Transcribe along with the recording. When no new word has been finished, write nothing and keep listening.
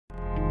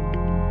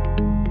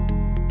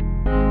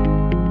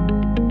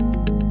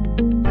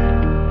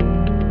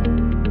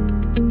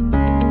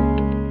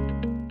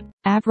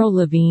Avril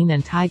Lavigne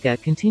and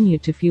Tyga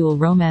continued to fuel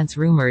romance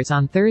rumors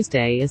on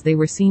Thursday as they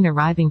were seen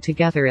arriving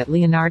together at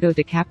Leonardo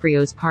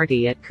DiCaprio's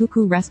party at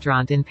Cuckoo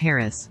restaurant in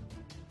Paris.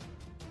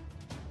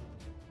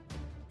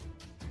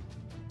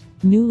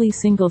 Newly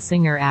single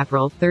singer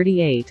Avril,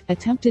 38,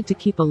 attempted to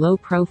keep a low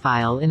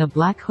profile in a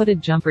black hooded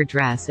jumper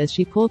dress as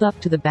she pulled up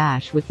to the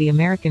bash with the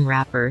American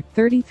rapper,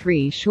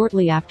 33,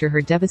 shortly after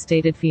her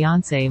devastated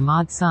fiancé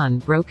Mod Sun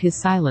broke his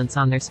silence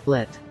on their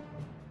split.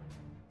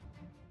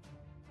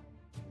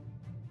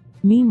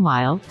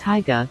 Meanwhile,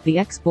 Tyga, the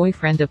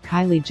ex-boyfriend of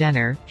Kylie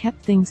Jenner,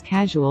 kept things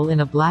casual in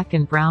a black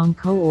and brown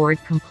co-ord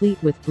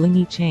complete with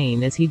blingy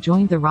chain as he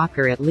joined the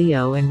rocker at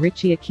Leo and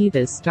Richie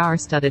Akiva's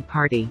star-studded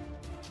party.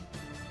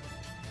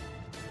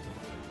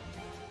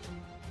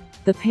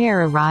 The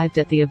pair arrived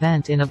at the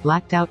event in a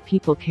blacked-out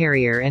people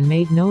carrier and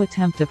made no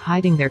attempt of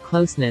hiding their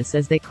closeness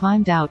as they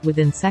climbed out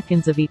within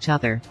seconds of each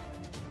other.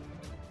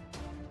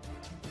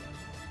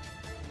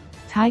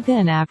 Tyga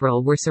and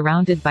Avril were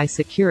surrounded by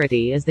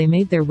security as they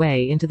made their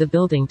way into the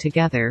building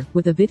together,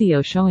 with a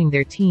video showing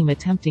their team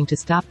attempting to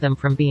stop them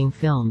from being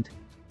filmed.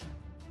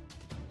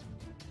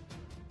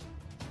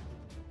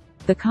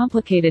 The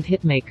complicated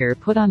hitmaker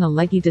put on a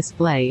leggy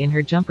display in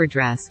her jumper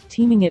dress,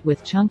 teaming it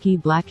with chunky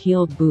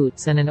black-heeled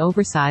boots and an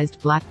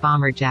oversized black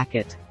bomber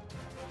jacket.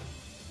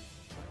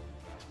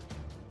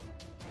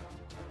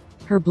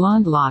 Her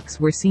blonde locks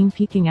were seen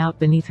peeking out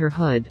beneath her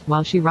hood,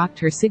 while she rocked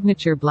her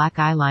signature black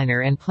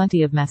eyeliner and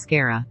plenty of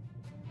mascara.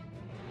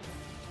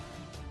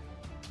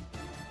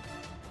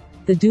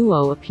 The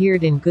duo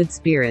appeared in good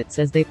spirits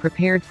as they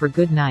prepared for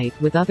good night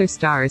with other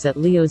stars at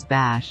Leo's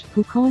bash,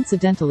 who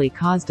coincidentally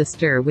caused a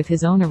stir with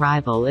his own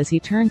arrival as he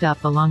turned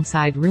up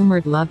alongside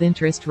rumored love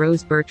interest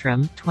Rose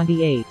Bertram,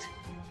 28.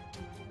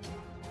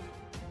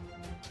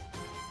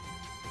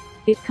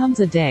 It comes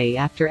a day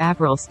after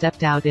Avril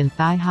stepped out in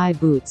thigh-high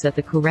boots at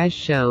the Courrèges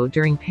show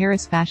during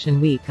Paris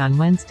Fashion Week on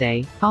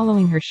Wednesday,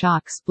 following her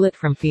shock split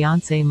from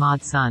fiancé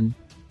Mod Sun.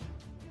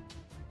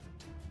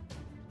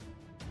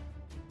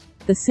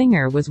 The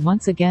singer was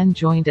once again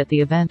joined at the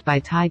event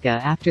by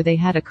Tyga after they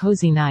had a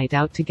cozy night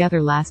out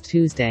together last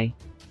Tuesday.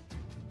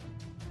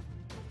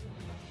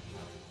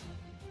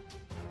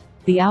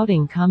 The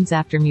outing comes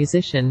after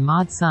musician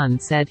Mod Sun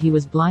said he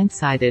was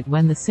blindsided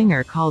when the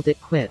singer called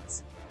it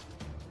quits.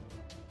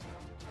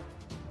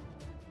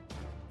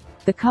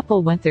 The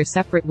couple went their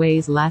separate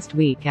ways last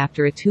week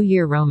after a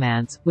 2-year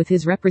romance, with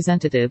his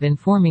representative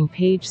informing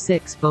Page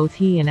Six both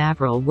he and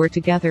Avril were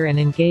together and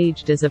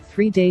engaged as of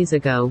 3 days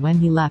ago when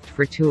he left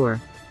for tour.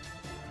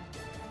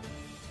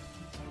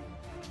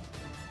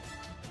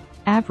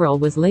 Avril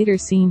was later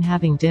seen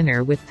having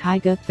dinner with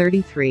Tyga,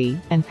 33,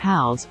 and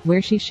pals,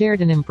 where she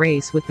shared an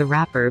embrace with the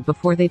rapper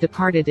before they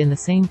departed in the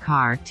same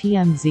car,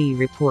 TMZ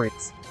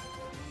reports.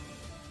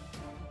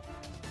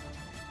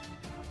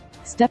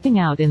 Stepping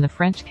out in the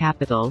French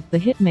capital, the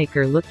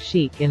hitmaker looked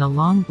chic in a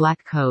long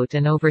black coat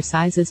and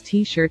oversized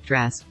t-shirt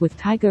dress, with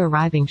Tyga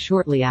arriving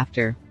shortly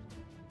after.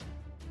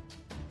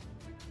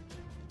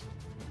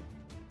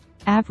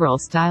 Avril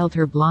styled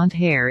her blonde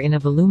hair in a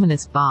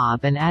voluminous bob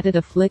and added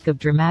a flick of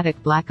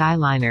dramatic black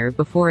eyeliner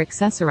before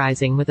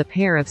accessorizing with a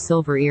pair of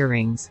silver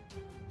earrings.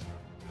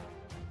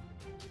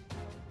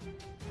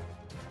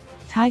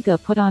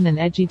 Tyga put on an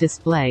edgy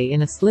display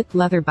in a slick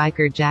leather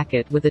biker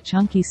jacket with a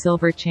chunky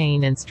silver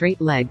chain and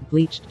straight-leg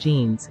bleached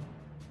jeans.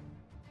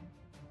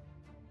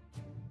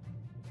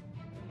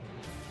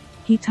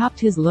 He topped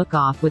his look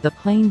off with a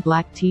plain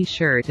black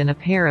t-shirt and a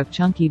pair of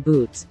chunky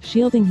boots,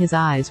 shielding his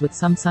eyes with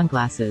some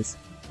sunglasses.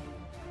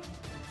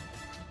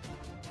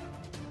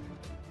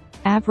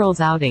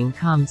 Avril's outing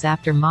comes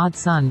after Mod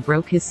Sun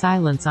broke his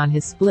silence on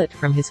his split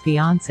from his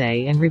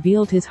fiancée and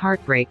revealed his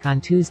heartbreak on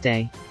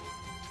Tuesday.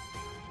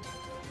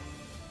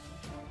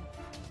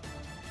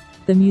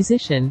 The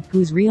musician,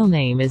 whose real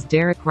name is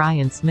Derek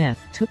Ryan Smith,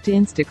 took to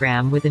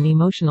Instagram with an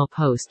emotional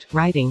post,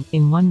 writing,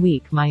 "In 1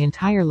 week my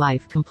entire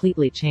life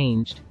completely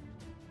changed.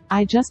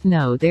 I just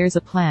know there's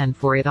a plan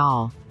for it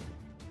all.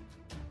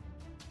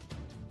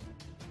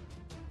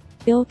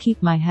 I'll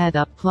keep my head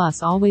up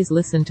plus always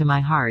listen to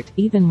my heart,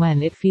 even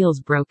when it feels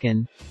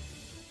broken.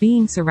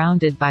 Being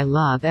surrounded by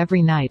love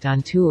every night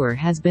on tour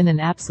has been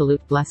an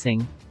absolute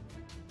blessing.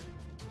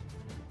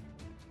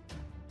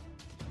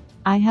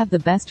 I have the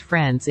best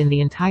friends in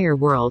the entire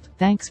world,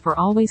 thanks for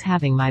always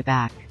having my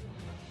back.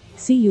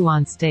 See you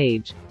on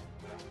stage."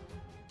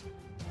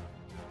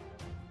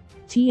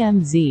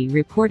 TMZ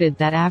reported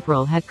that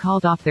Avril had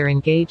called off their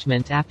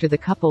engagement after the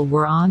couple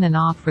were on and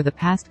off for the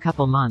past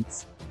couple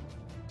months.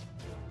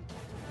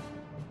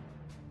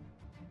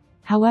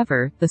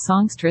 However, the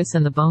songstress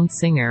and the Bones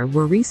singer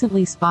were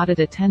recently spotted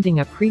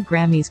attending a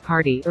pre-Grammys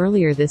party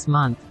earlier this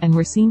month, and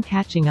were seen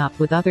catching up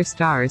with other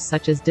stars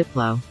such as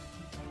Diplo.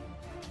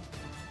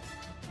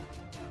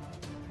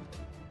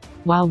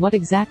 While what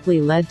exactly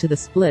led to the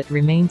split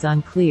remains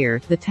unclear,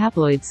 the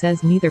tabloid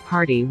says neither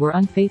party were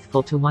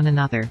unfaithful to one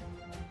another.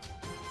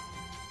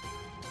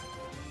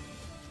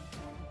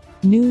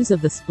 News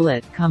of the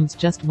split comes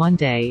just one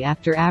day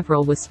after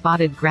Avril was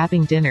spotted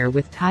grabbing dinner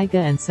with Tyga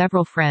and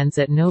several friends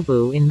at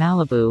Nobu in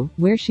Malibu,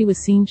 where she was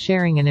seen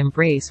sharing an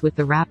embrace with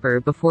the rapper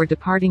before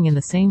departing in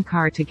the same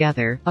car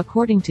together,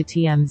 according to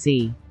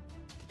TMZ.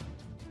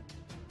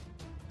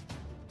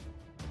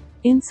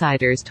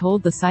 Insiders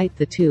told the site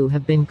the two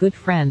have been good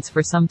friends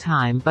for some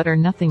time but are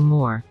nothing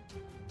more.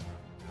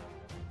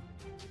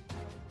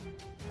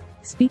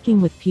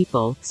 Speaking with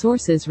People,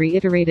 sources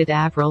reiterated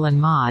Avril and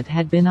Maude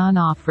had been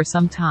on-off for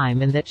some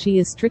time and that she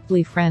is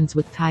strictly friends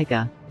with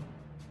Tyga.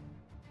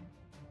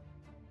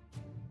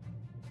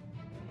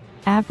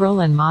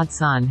 Avril and Maude's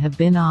son have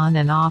been on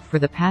and off for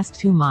the past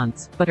 2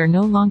 months, but are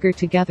no longer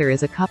together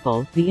as a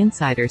couple, the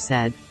insider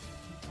said.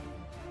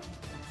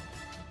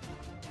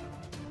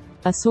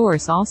 A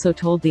source also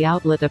told the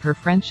outlet of her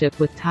friendship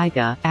with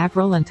Tyga.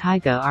 Avril and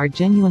Tyga are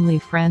genuinely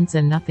friends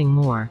and nothing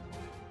more.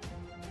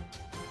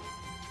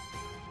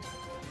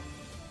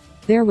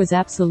 There was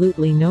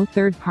absolutely no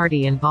third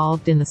party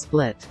involved in the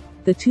split.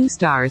 The two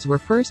stars were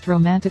first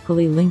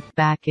romantically linked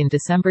back in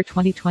December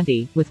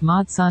 2020, with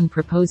Maude's son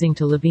proposing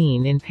to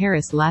Lavigne in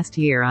Paris last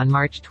year on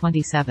March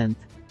 27.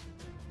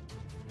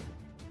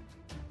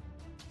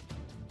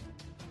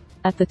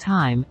 At the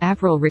time,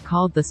 Avril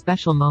recalled the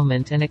special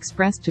moment and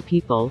expressed to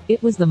People,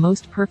 "It was the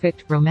most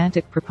perfect,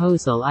 romantic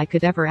proposal I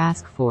could ever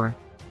ask for.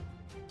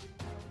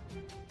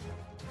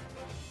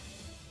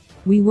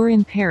 We were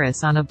in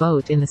Paris on a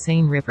boat in the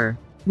Seine River.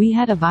 We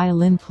had a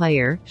violin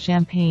player,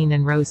 champagne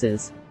and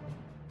roses.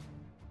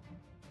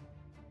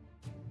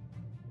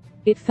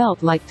 It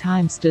felt like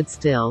time stood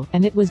still,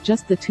 and it was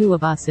just the two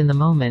of us in the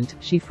moment,"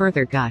 she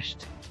further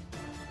gushed.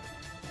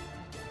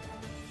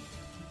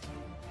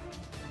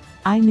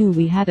 "I knew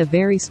we had a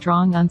very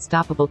strong,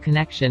 unstoppable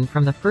connection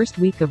from the first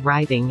week of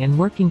writing and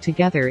working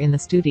together in the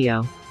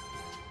studio.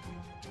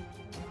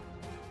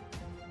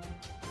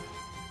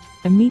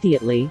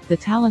 Immediately," the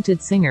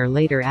talented singer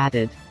later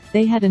added.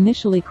 They had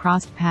initially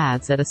crossed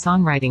paths at a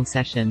songwriting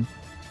session.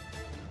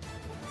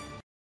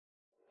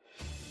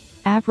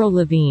 Avril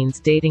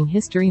Lavigne's dating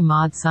history.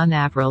 Maude's son.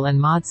 Avril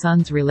and Maude's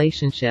son's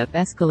relationship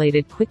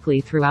escalated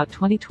quickly throughout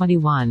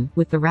 2021,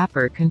 with the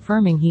rapper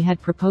confirming he had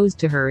proposed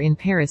to her in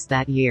Paris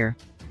that year.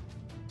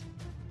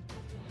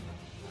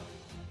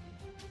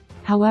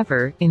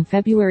 However, in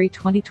February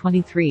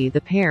 2023 the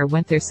pair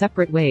went their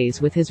separate ways,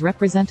 with his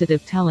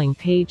representative telling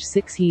Page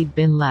Six he'd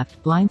been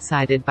left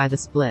blindsided by the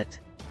split.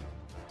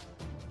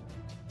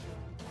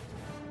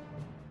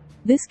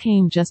 This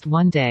came just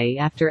one day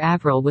after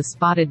Avril was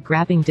spotted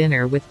grabbing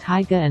dinner with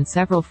Tyga and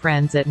several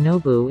friends at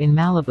Nobu in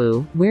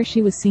Malibu, where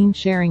she was seen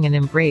sharing an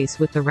embrace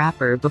with the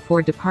rapper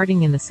before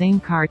departing in the same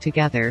car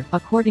together,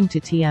 according to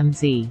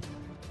TMZ.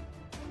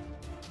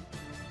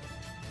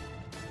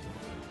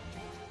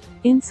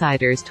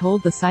 Insiders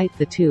told the site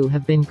the two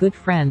have been good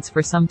friends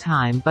for some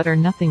time but are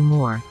nothing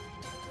more.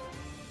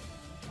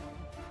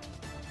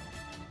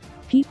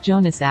 Pete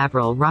Jonas.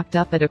 Avril rocked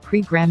up at a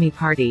pre-Grammy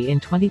party in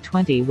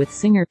 2020 with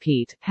singer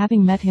Pete,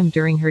 having met him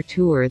during her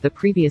tour the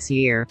previous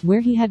year, where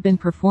he had been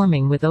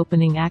performing with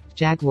opening act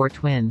Jaguar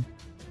Twin.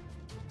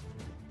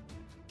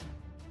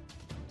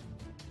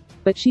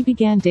 But she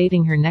began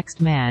dating her next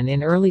man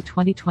in early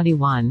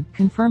 2021,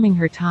 confirming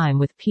her time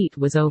with Pete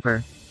was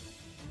over.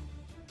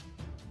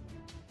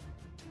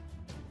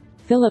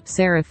 Philip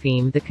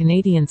Seraphim. The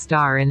Canadian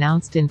star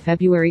announced in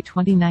February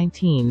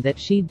 2019 that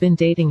she'd been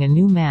dating a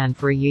new man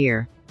for a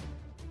year.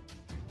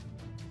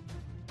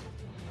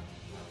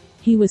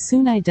 He was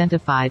soon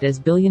identified as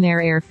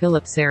billionaire heir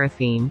Philip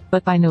Seraphim,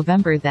 but by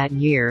November that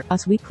year,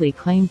 Us Weekly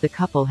claimed the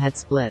couple had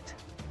split.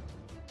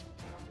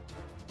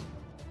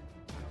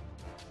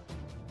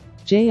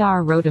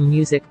 J.R. Rodham.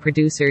 Music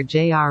producer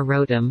J.R.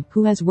 Rodham,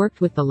 who has worked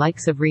with the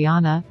likes of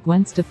Rihanna,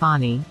 Gwen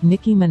Stefani,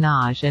 Nicki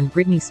Minaj and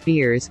Britney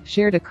Spears,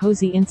 shared a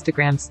cozy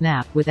Instagram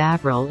snap with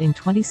Avril in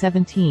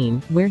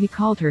 2017, where he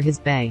called her his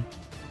bae.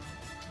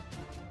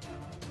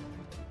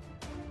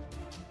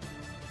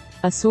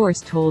 A source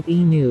told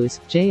E!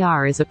 News,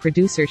 JR is a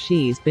producer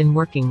she's been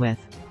working with.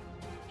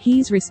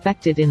 He's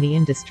respected in the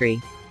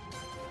industry.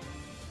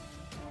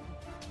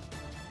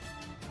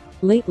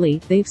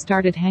 Lately, they've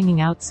started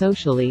hanging out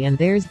socially and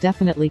there's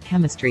definitely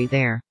chemistry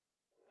there.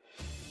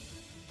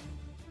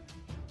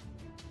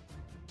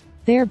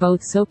 They're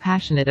both so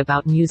passionate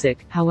about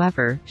music.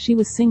 However, she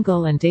was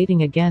single and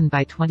dating again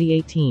by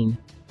 2018.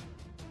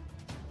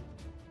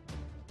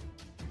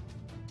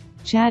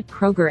 Chad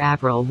Kroeger.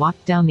 Avril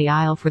walked down the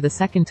aisle for the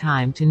second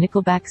time to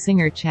Nickelback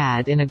singer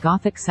Chad in a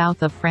Gothic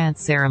south of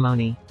France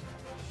ceremony.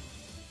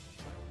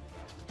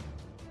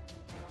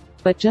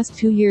 But just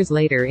 2 years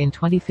later in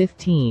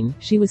 2015,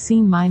 she was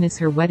seen minus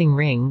her wedding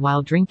ring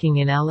while drinking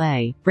in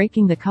LA,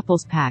 breaking the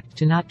couple's pact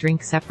to not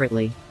drink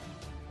separately.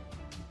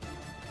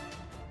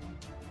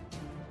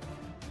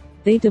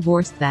 They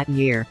divorced that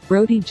year.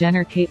 Brody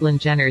Jenner. Caitlyn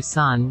Jenner's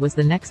son was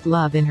the next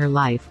love in her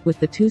life, with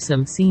the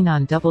twosome seen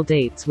on double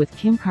dates with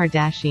Kim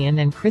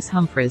Kardashian and Kris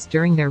Humphries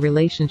during their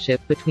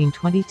relationship between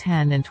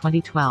 2010 and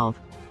 2012.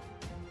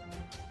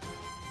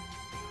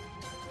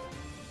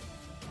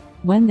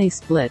 When they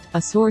split,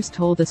 a source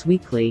told Us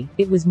Weekly,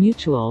 it was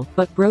mutual,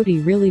 but Brody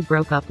really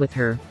broke up with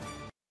her.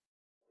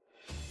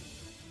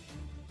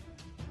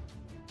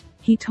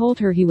 He told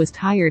her he was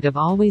tired of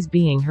always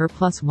being her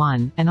plus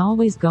one, and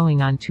always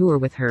going on tour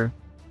with her.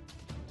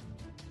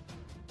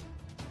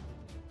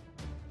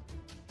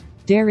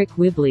 Derek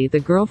Whibley, the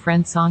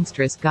girlfriend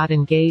songstress, got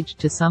engaged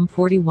to Sum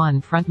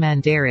 41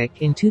 frontman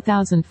Derek in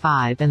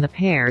 2005, and the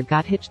pair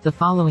got hitched the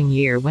following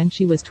year when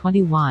she was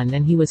 21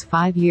 and he was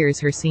 5 years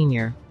her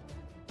senior.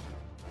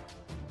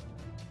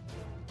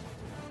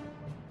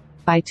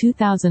 By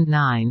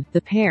 2009,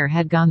 the pair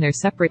had gone their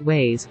separate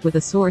ways, with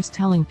a source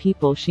telling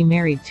People she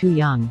married too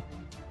young.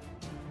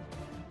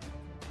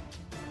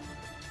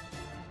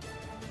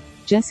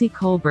 Jesse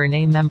Colburn,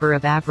 a member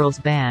of Avril's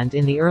band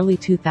in the early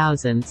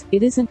 2000s,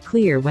 it isn't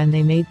clear when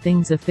they made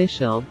things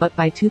official, but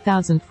by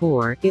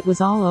 2004, it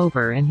was all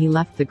over and he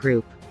left the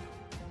group.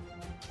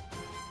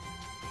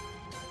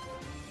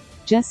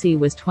 Jesse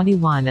was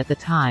 21 at the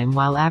time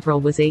while Avril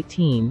was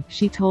 18,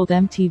 she told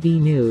MTV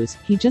News.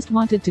 He just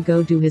wanted to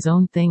go do his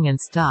own thing and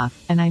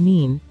stuff, and I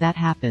mean, that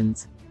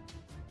happens.